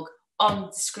Loveborg on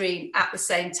the screen at the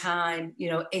same time, you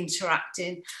know,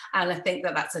 interacting. And I think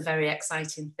that that's a very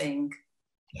exciting thing.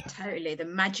 Yeah. Totally, the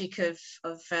magic of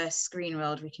screen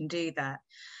world, we can do that.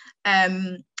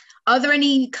 Are there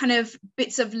any kind of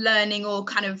bits of learning or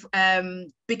kind of,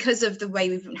 because of the way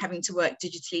we've been having to work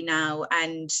digitally now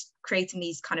and creating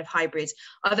these kind of hybrids,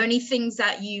 are there any things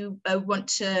that you want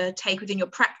to take within your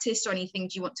practice, or anything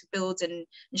you want to build and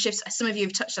shift? Some of you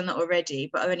have touched on that already,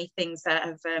 but are there any things that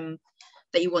have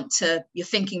that you're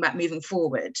thinking about moving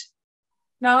forward?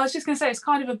 No, I was just going to say, it's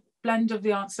kind of a blend of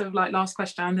the answer of like last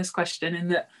question and this question, in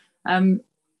that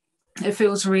it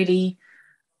feels really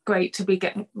great to be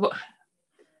getting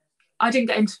I didn't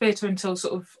get into theatre until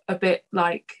sort of a bit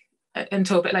later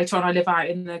on. I live out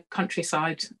in the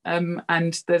countryside, and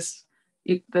there's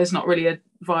not really a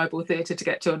viable theatre to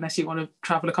get to unless you want to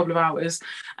travel a couple of hours.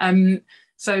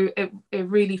 So it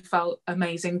really felt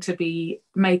amazing to be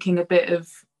making a bit of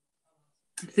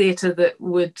theatre that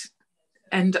would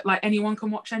end like anyone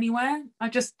can watch anywhere.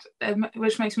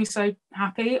 Which makes me so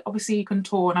happy. Obviously you can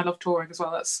tour, and I love touring as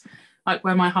well. That's like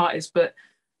where my heart is, but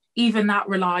even that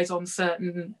relies on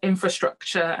certain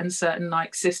infrastructure and certain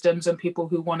like systems and people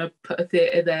who want to put a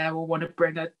theatre there or want to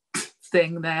bring a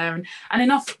thing there and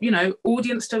enough, you know,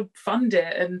 audience to fund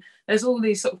it. And there's all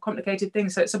these sort of complicated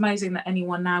things. So it's amazing that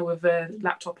anyone now with a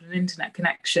laptop and an internet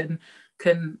connection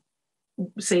can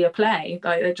see a play.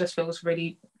 Like, it just feels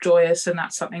really joyous, and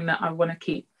that's something that I want to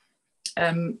keep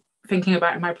thinking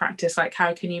about in my practice. Like,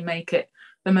 how can you make it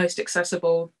the most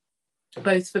accessible,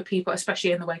 both for people,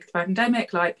 especially in the wake of the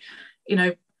pandemic? Like, you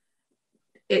know,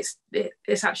 it's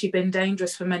actually been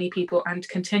dangerous for many people, and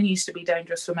continues to be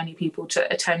dangerous for many people,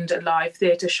 to attend a live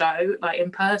theatre show like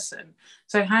in person.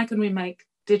 So how can we make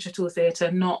digital theatre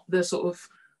not the sort of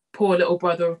poor little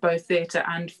brother of both theatre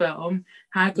and film?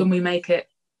 How can we make it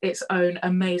its own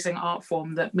amazing art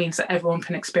form that means that everyone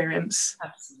can experience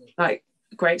like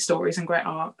great stories and great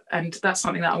art? And that's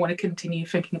something that I want to continue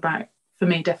thinking about, for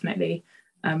me, definitely,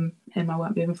 in my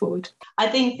work moving forward. I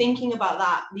think thinking about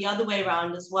that the other way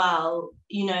around as well,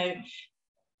 you know,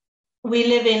 we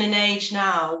live in an age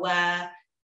now where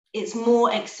it's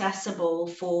more accessible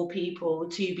for people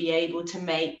to be able to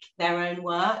make their own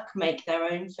work, make their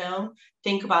own film,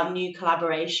 think about new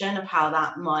collaboration of how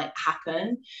that might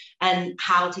happen and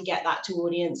how to get that to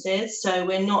audiences. So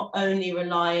we're not only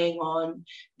relying on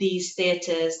these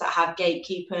theatres that have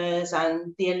gatekeepers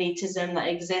and the elitism that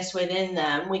exists within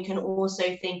them. We can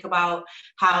also think about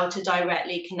how to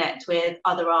directly connect with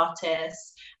other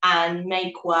artists and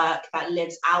make work that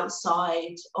lives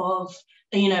outside of,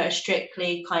 you know, a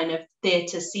strictly kind of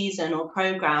theatre season or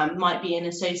programme, might be in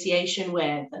association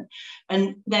with.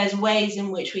 And there's ways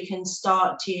in which we can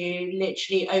start to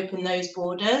literally open those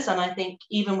borders. And I think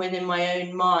even within my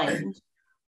own mind,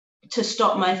 to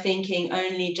stop my thinking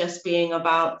only just being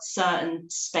about certain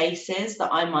spaces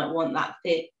that I might want that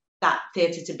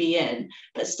theatre to be in,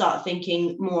 but start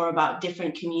thinking more about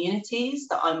different communities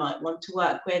that I might want to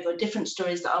work with, or different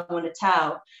stories that I want to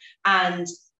tell. And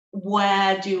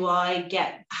how do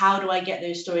I get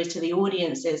those stories to the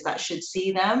audiences that should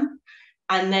see them?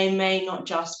 And they may not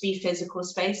just be physical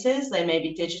spaces, they may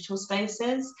be digital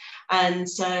spaces. And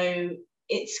so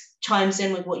it chimes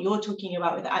in with what you're talking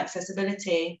about with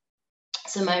accessibility,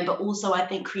 Simone, but also I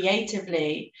think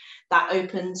creatively that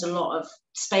opens a lot of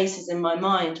spaces in my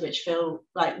mind which feel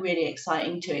like really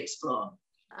exciting to explore.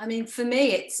 I mean, for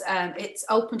me, it's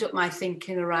opened up my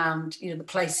thinking around, you know, the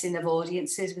placing of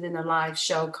audiences within a live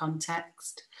show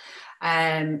context.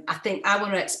 I think I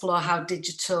want to explore how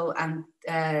digital and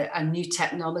new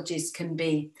technologies can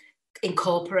be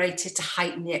incorporated to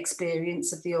heighten the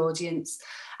experience of the audience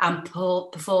and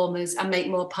performers and make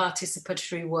more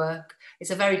participatory work. It's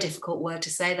a very difficult word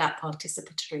to say, that,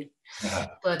 participatory,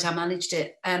 but I managed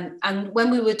it. And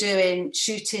when we were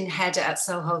shooting HEDDA at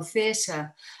Soho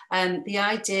Theatre, the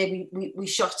idea, we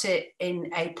shot it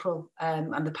in April,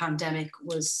 and the pandemic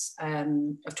was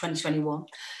of 2021,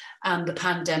 and the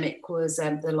pandemic was,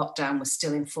 the lockdown was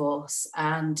still in force.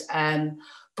 And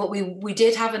but we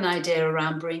did have an idea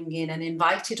around bringing an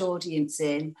invited audience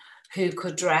in who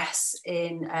could dress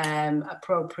in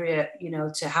appropriate,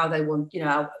 to how they want,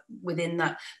 within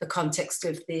the context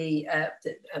of the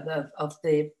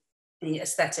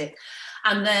aesthetic.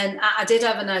 And then I did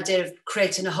have an idea of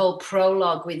creating a whole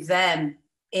prologue with them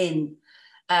in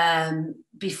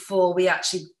before we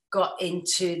actually got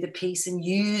into the piece, and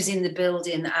using the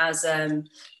building as a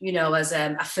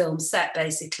film set,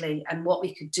 basically, and what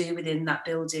we could do within that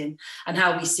building and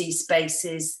how we see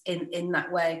spaces in that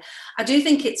way. I do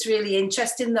think it's really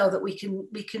interesting, though, that we can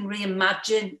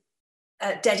reimagine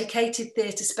dedicated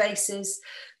theatre spaces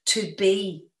to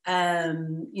be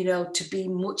to be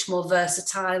much more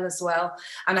versatile as well.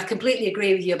 And I completely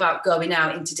agree with you about going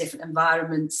out into different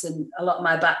environments, and a lot of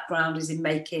my background is in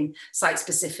making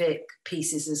site-specific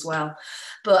pieces as well.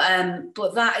 But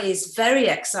that is very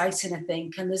exciting, I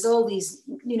think. And there's all these,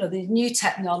 these new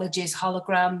technologies,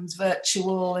 holograms,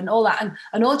 virtual, and all that.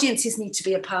 And audiences need to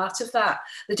be a part of that.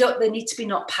 They need to be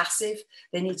not passive.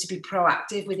 They need to be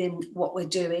proactive within what we're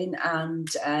doing. And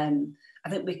I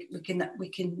think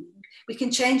we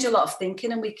can change a lot of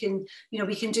thinking, and we can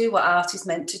do what art is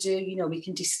meant to do. We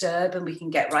can disturb and we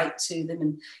can get right to them.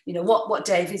 And what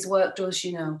David's work does,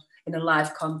 in a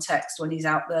live context, when he's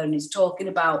out there and he's talking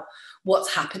about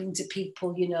what's happening to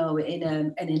people, in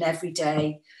an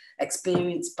everyday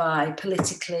experience, by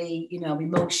politically,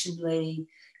 emotionally,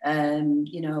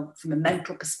 from a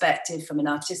mental perspective, from an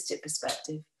artistic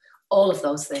perspective, all of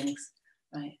those things.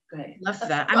 Right, great. Love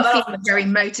that. I'm feeling very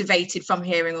motivated from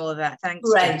hearing all of that. Thanks.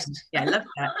 Great. Yeah, love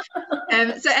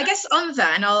that. So I guess on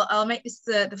that, and I'll make this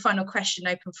the final question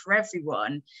open for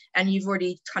everyone, and you've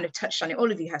already kind of touched on it,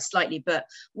 all of you have slightly, but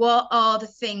what are the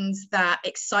things that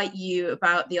excite you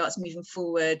about the arts moving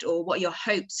forward, or what are your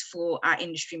hopes for our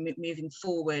industry moving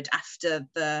forward after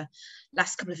the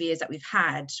last couple of years that we've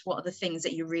had? What are the things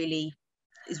that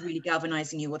is really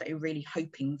galvanizing you, or that you're really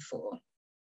hoping for?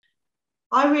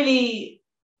 I really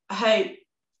hope,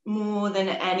 more than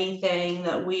anything,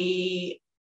 that we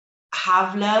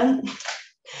have learned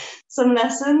some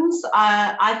lessons.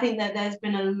 I think that there's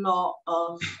been a lot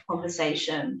of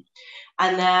conversation,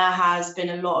 and there has been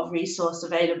a lot of resource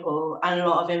available and a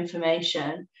lot of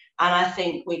information. And I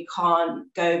think we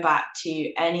can't go back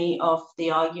to any of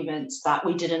the arguments that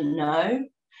we didn't know.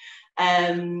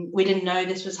 We didn't know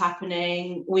this was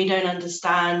happening. We don't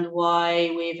understand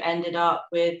why we've ended up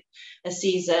with a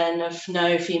season of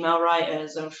no female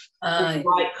writers, of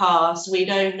white cast. We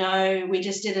don't know. We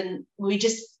just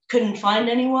couldn't find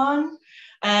anyone.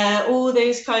 All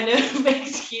those kind of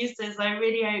excuses. I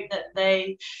really hope that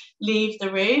they leave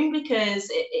the room,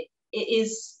 because it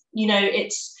is,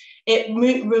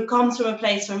 it comes from a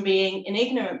place from being an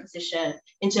ignorant position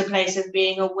into a place of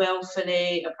being a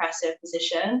willfully oppressive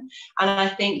position. And I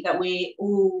think that we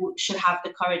all should have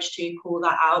the courage to call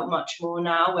that out much more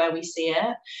now where we see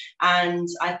it. And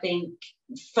I think,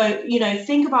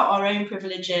 think about our own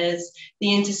privileges,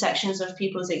 the intersections of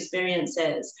people's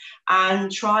experiences,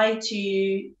 and try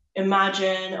to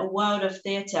imagine a world of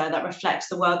theatre that reflects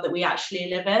the world that we actually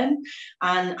live in,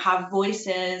 and have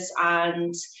voices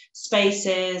and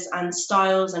spaces and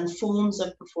styles and forms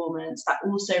of performance that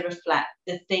also reflect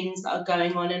the things that are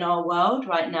going on in our world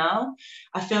right now.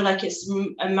 I feel like it's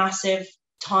a massive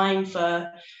time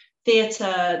for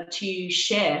theatre to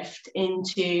shift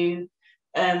into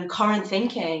current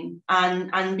thinking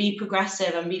and be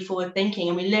progressive and be forward thinking.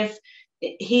 And we live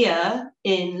here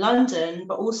in London,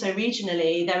 but also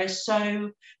regionally, there is so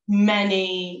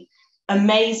many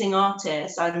amazing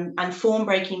artists and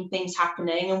form-breaking things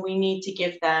happening, and we need to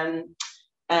give them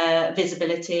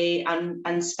visibility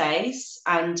and space.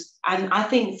 And I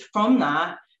think from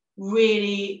that,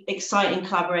 really exciting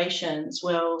collaborations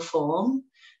will form.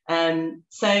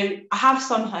 So I have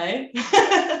some hope.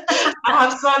 I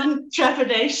have some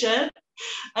trepidation.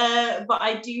 But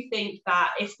I do think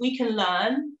that if we can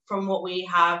learn from what we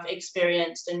have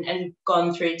experienced and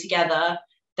gone through together,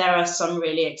 there are some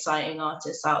really exciting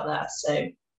artists out there. So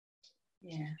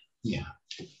yeah,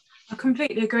 I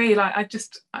completely agree. Like,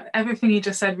 everything you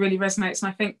just said really resonates. And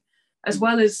I think, as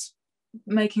well as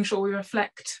making sure we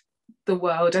reflect the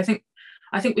world, I think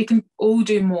we can all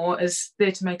do more as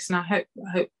theatre makers. And I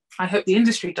hope I hope the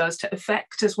industry does to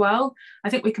affect as well. I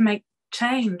think we can make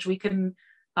change. We can,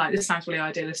 this sounds really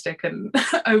idealistic and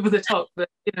over the top, but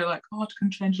like art can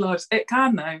change lives. It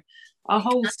can though. Our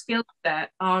whole skill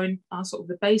set, our sort of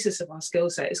the basis of our skill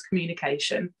set is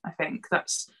communication. I think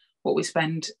that's what we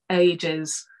spend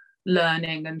ages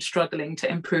learning and struggling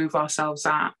to improve ourselves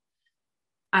at.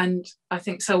 And I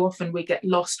think so often we get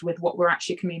lost with what we're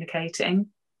actually communicating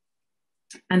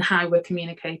and how we're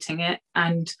communicating it.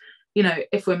 And,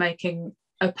 if we're making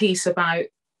a piece about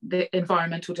the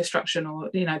environmental destruction or,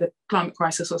 the climate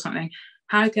crisis or something,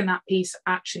 how can that piece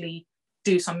actually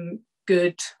do some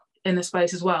good in the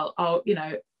space as well? Or,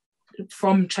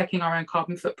 from checking our own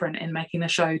carbon footprint in making the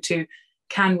show to,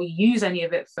 can we use any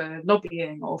of it for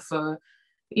lobbying or for,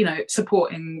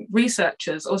 supporting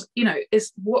researchers, or,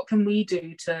 is what can we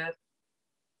do to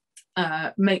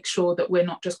make sure that we're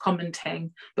not just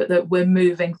commenting, but that we're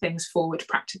moving things forward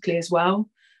practically as well.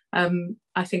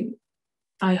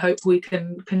 I hope we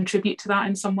can contribute to that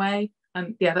in some way.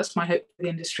 And yeah, that's my hope for the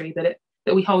industry,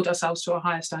 that we hold ourselves to a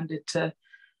higher standard to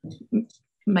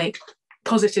make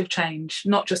positive change,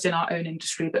 not just in our own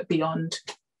industry, but beyond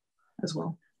as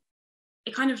well.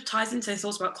 It kind of ties into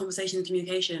thoughts about conversation and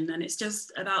communication, and it's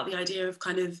just about the idea of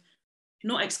kind of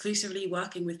not exclusively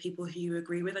working with people who you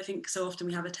agree with. I think so often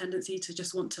we have a tendency to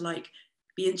just want to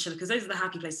be insular, because those are the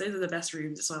happy places, those are the best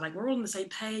rooms. It's we're all on the same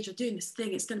page, we're doing this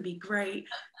thing, it's going to be great.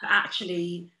 But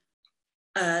actually,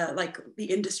 the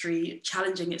industry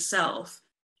challenging itself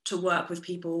to work with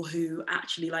people who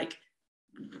actually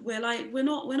we're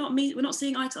not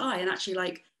seeing eye to eye, and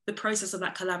actually the process of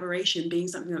that collaboration being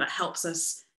something that helps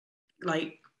us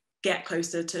get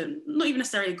closer to not even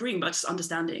necessarily agreeing, but just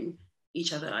understanding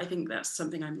each other. I think that's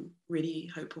something I'm really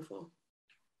hopeful for.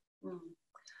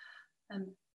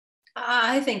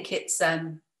 I think it's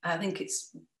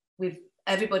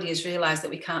everybody has realised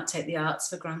that we can't take the arts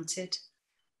for granted.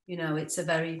 It's a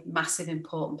very massive,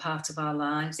 important part of our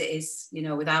lives. It is,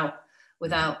 without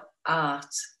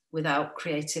art, without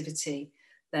creativity,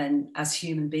 then as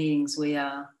human beings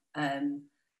we're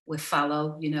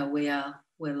fallow.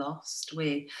 We're lost.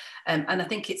 And I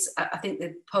think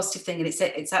the positive thing, and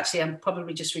it's actually, I'm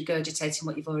probably just regurgitating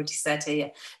what you've already said here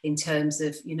in terms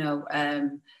of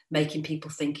making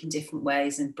people think in different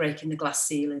ways and breaking the glass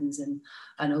ceilings and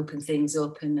open things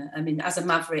up. And I mean, as a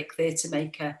maverick theatre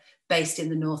maker based in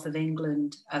the north of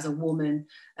England, as a woman,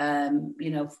 a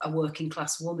working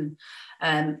class woman,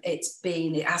 it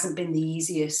hasn't been the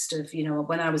easiest of,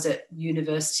 when I was at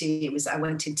university, I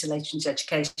went into Lakesha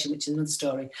education, which is another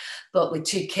story, but with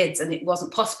 2 kids, and it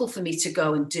wasn't possible for me to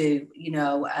go and do, be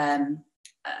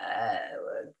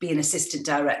an assistant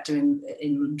director in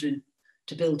London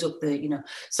to build up the,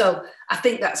 so I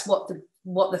think that's what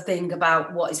the thing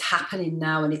about what is happening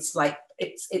now, and it's like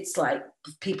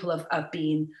people have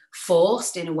been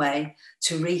forced in a way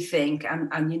to rethink, and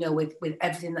with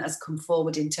everything that has come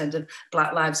forward in terms of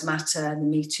Black Lives Matter and the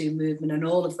Me Too movement and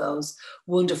all of those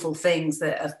wonderful things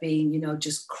that have been,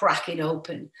 just cracking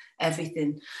open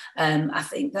everything. I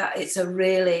think that it's a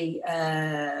really,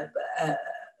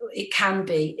 it can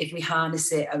be, if we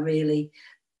harness it, a really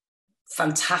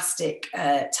fantastic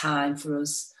time for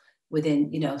us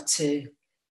within, to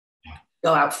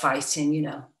go out fighting,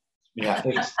 Yeah,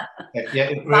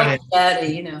 it really,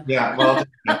 scary, Yeah, well,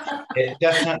 it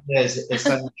definitely is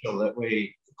essential that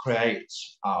we create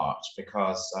art,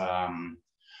 because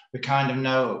we kind of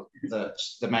know that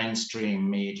the mainstream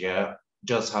media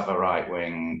does have a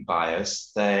right-wing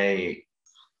bias. They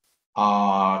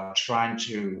are trying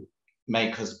to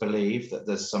make us believe that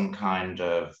there's some kind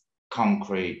of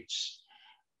concrete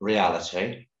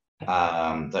reality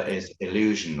that is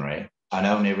illusionary and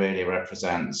only really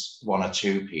represents 1 or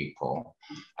 2 people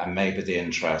and maybe the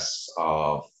interests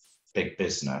of big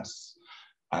business.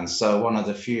 And so one of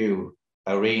the few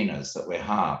arenas that we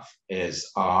have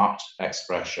is art,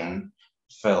 expression,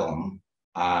 film,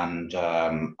 and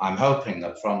I'm hoping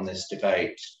that from this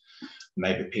debate,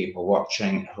 maybe people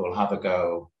watching who will have a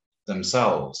go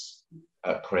themselves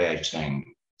at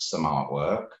creating some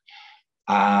artwork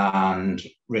and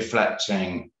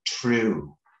reflecting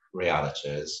true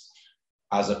realities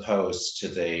as opposed to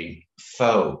the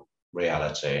faux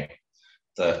reality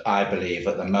that I believe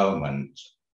at the moment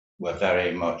we're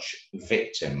very much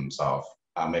victims of,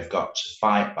 and we've got to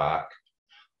fight back.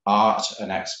 Art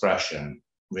and expression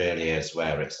really is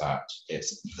where it's at.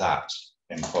 It's that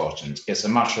important. It's a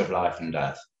matter of life and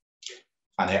death.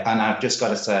 And I've just got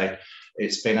to say,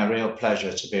 it's been a real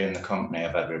pleasure to be in the company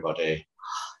of everybody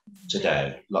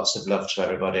today. Lots of love to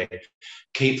everybody.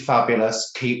 Keep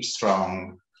fabulous, keep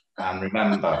strong, and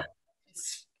remember,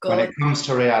 when it comes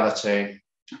to reality,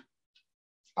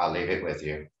 I'll leave it with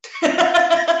you.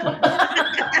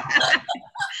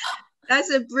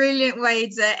 That's a brilliant way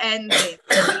to end it.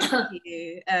 Thank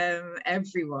you,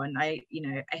 everyone. I,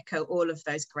 echo all of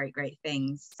those great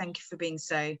things. Thank you for being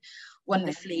so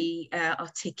wonderfully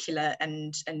articulate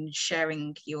and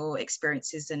sharing your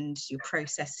experiences and your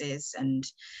processes and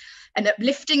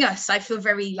uplifting us. I feel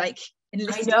very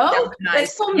enlisted. I know.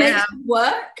 Let's go make it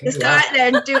work. Let's go out there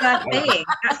and do our thing.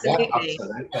 Absolutely.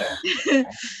 Yeah,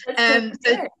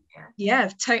 absolutely. Yeah,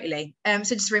 totally.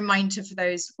 So just a reminder for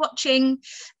those watching,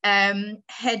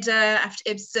 HEDDA after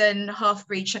Ibsen,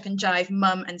 Half-Breed, Shuck and Jive,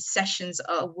 Mum and Sessions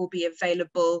will be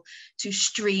available to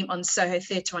stream on Soho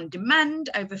Theatre on demand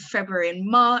over February and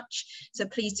March. So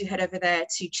please do head over there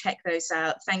to check those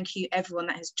out. Thank you everyone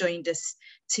that has joined us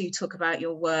to talk about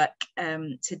your work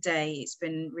today. It's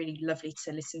been really lovely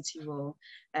to listen to you all.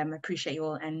 I appreciate you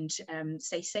all, and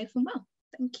stay safe and well.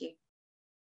 Thank you.